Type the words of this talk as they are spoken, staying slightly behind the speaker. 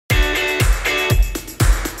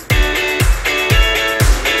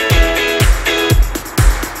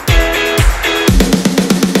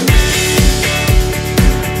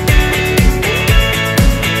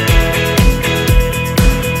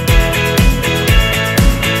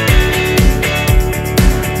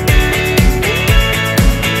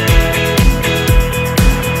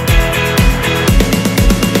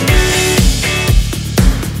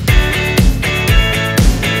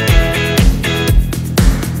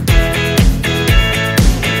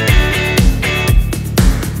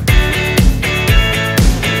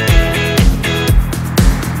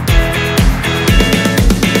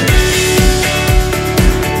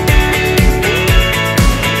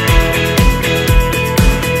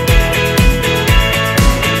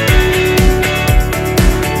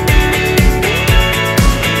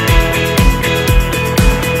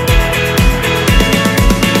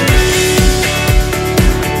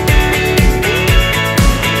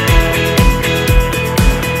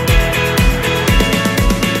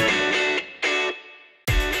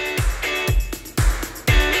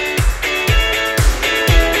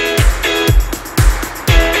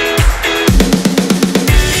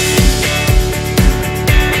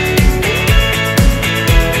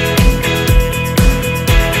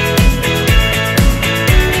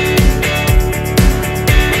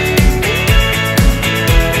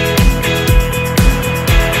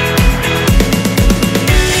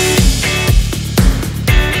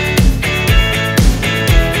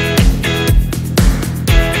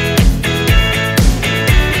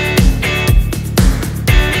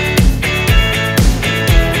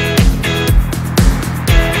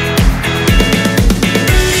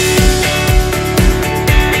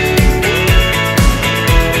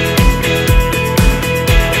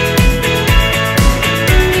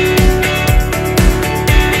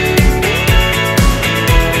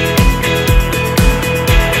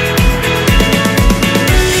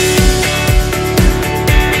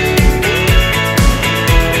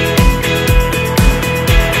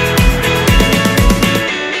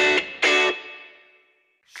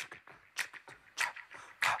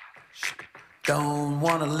Don't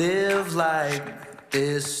wanna live like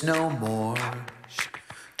this no more.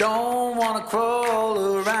 Don't wanna crawl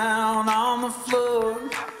around on the floor.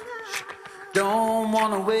 Don't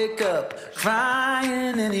wanna wake up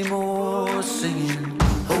crying anymore. Singing,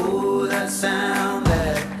 oh, that sound,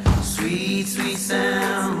 that sweet, sweet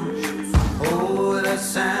sound. Oh, that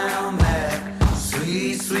sound, that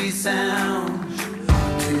sweet, sweet sound.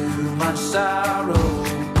 Too much sorrow,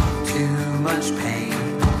 too much pain.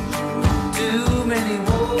 Too many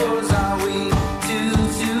wars, are we too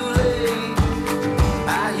late? I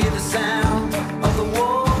hear the sound of the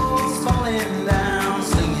walls falling down,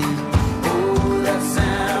 singing, oh, that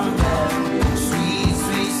sound, that sweet,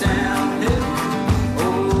 sweet sound.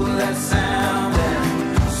 Oh, that sound, that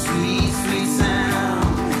sweet, sweet sound.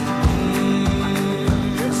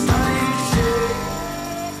 I started to shake,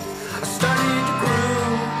 I started to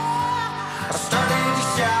groove, I started to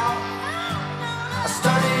shout, I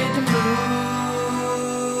started to move.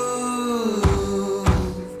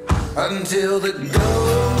 Until the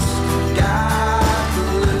ghost got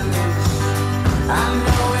loose. I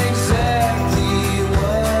know exactly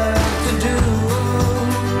what to do.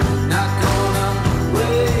 Not gonna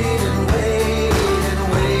wait and wait and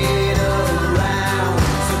wait around.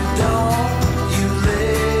 So don't you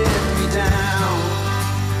let me down.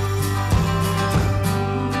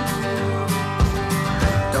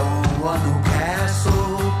 Don't want no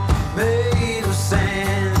castle made of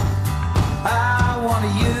sand. I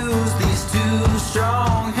wanna use these two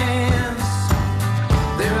strong hands.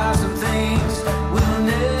 There are some things we'll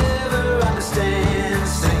never understand.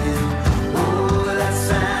 Singing, oh, that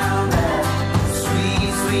sound, that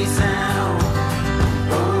sweet, sweet sound.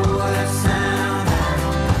 Oh, that sound, that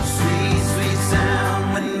sweet, sweet sound.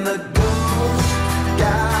 When the ghost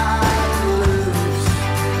got loose,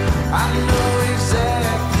 I know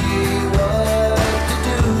exactly what to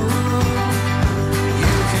do.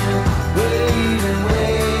 You can wait and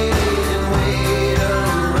wait and wait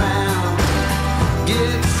around.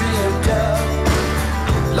 Get tripped up,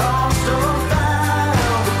 lost or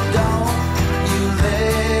found, but don't you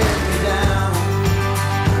let me down.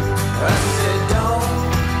 I said, don't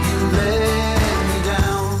you let me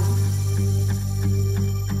down.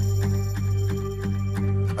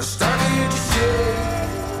 I started to shake.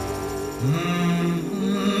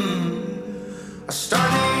 I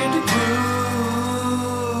started to groove.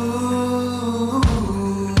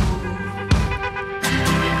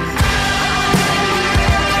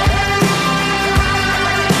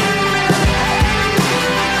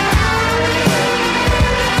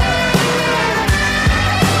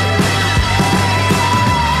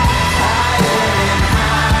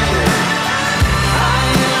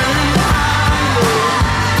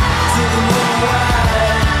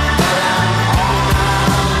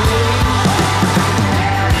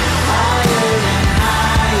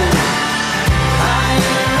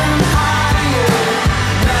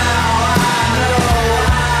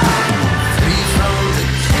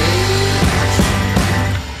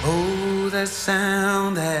 Oh, that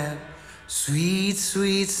sound, that sweet,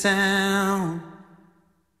 sweet sound.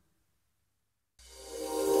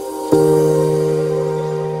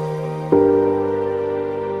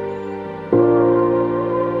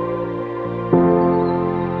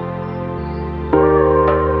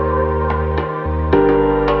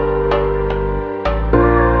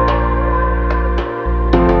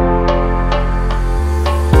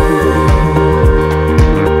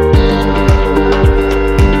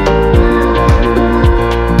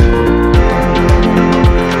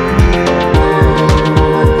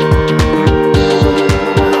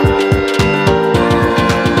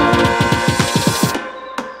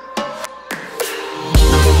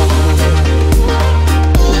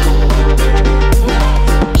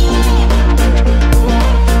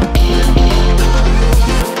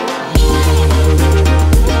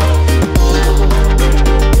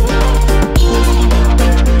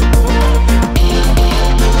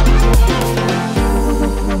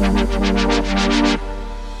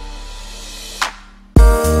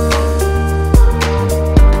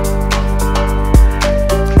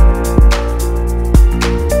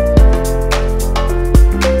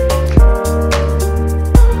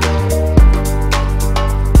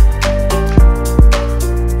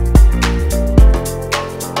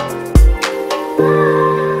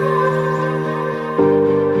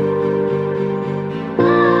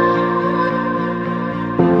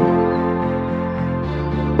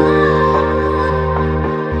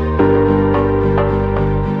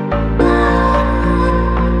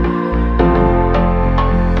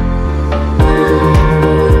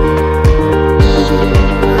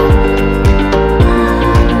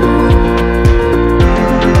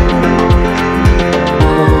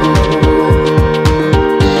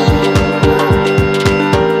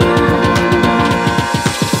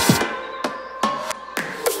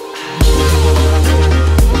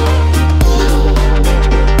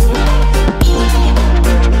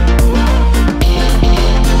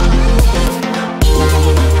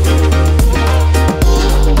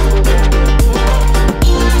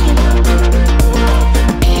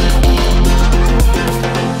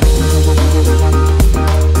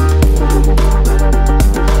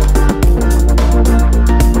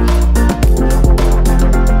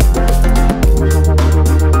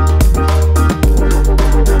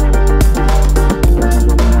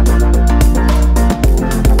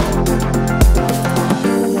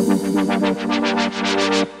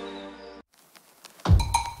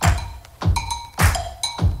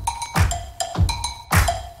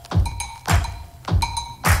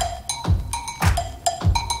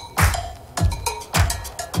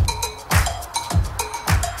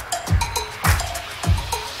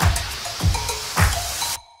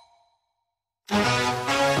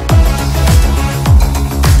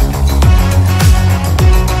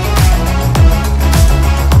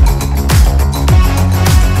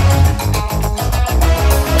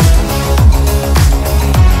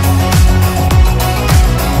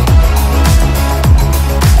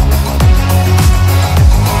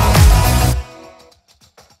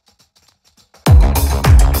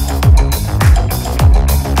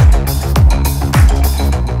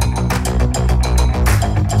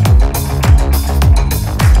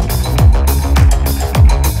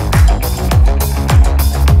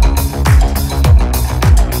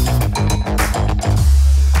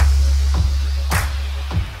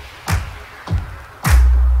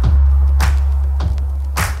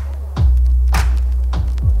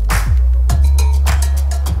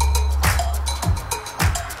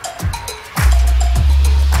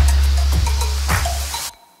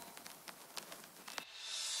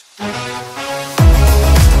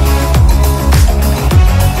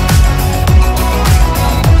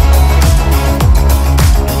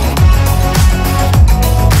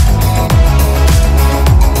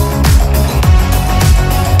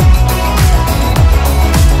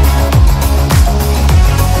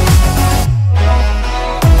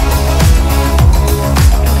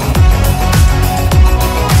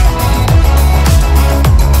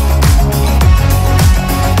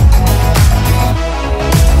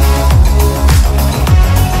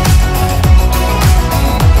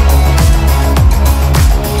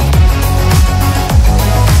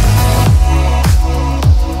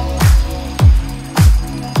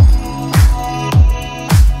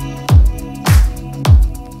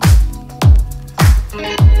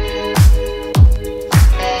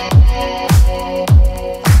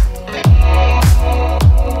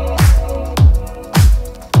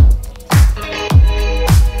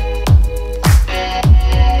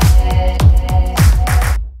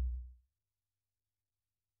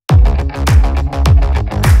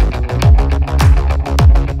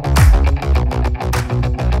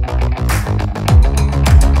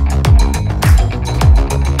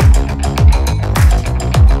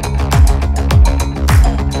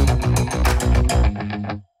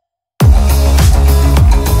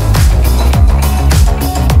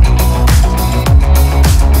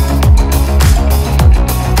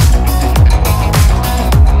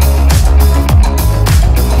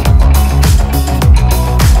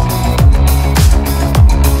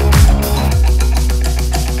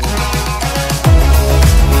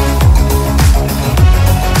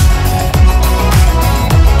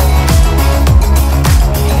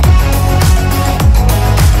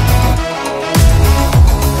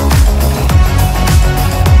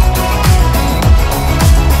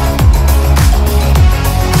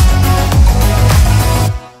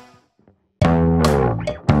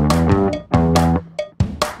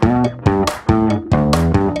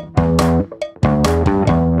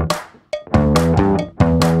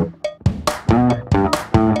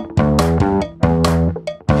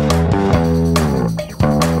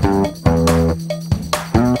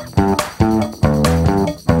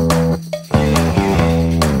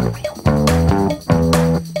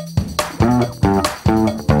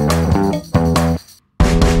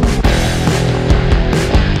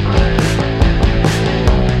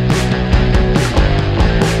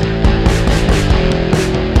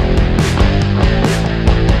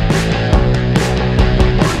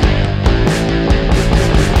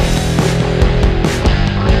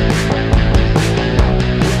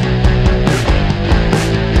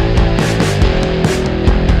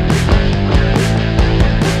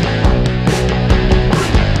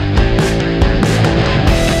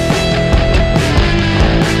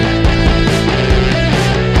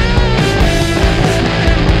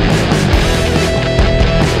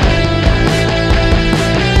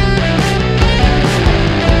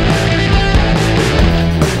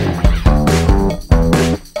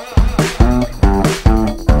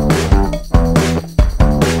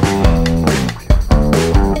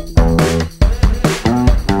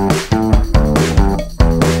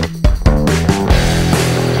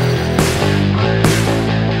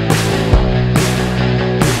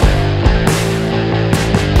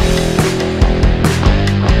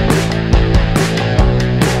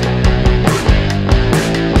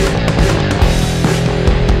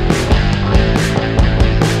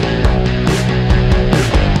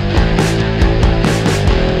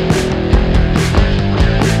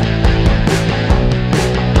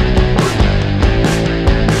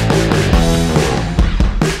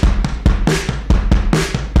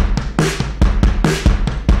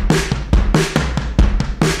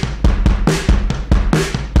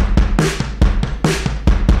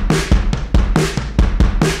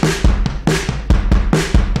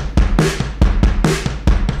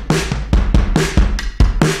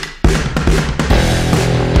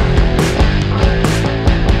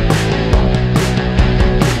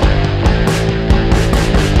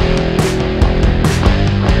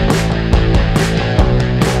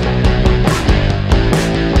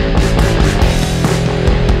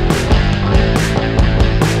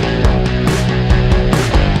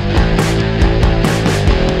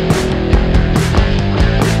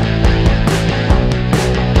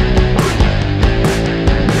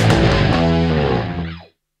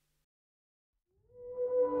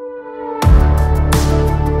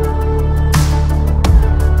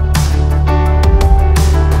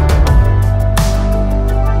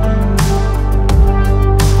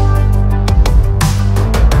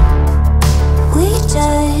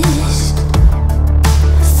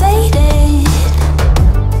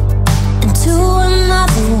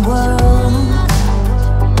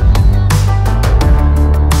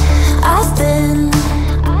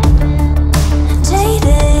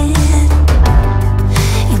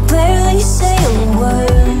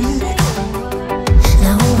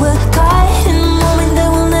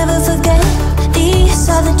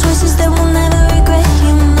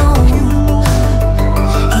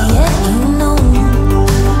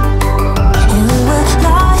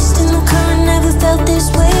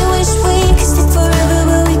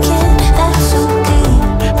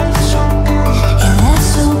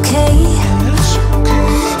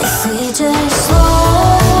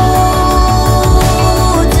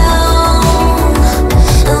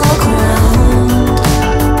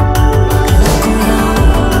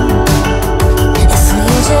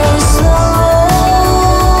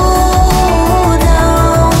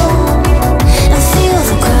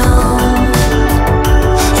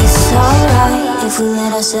 we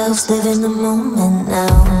let ourselves live in the moment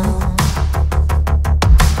now.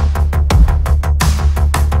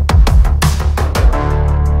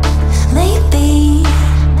 Maybe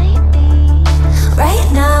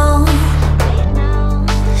right now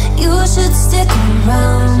you should stick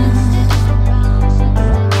around.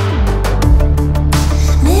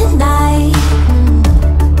 Midnight,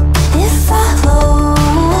 it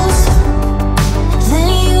follows. Then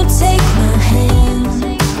you take my hand.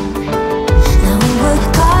 Now we were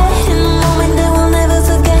caught in a moment that we'll never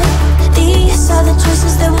forget. These are the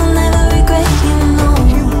choices that we'll never regret. You know,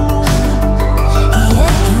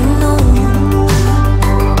 yeah, you know.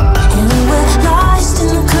 And we were lost in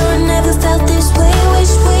the current, never felt this way.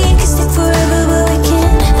 Wish we could stay forever, but we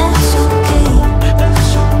can't. That's okay.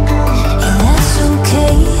 Yeah, that's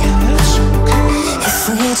okay. If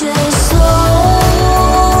we just slow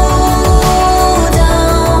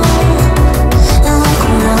down and look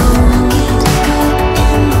around.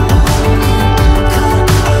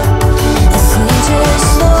 If we just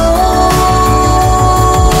slow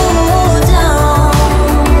down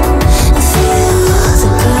and feel the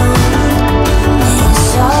ground.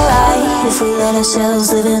 It's alright if we let ourselves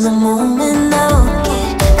live in the moment now.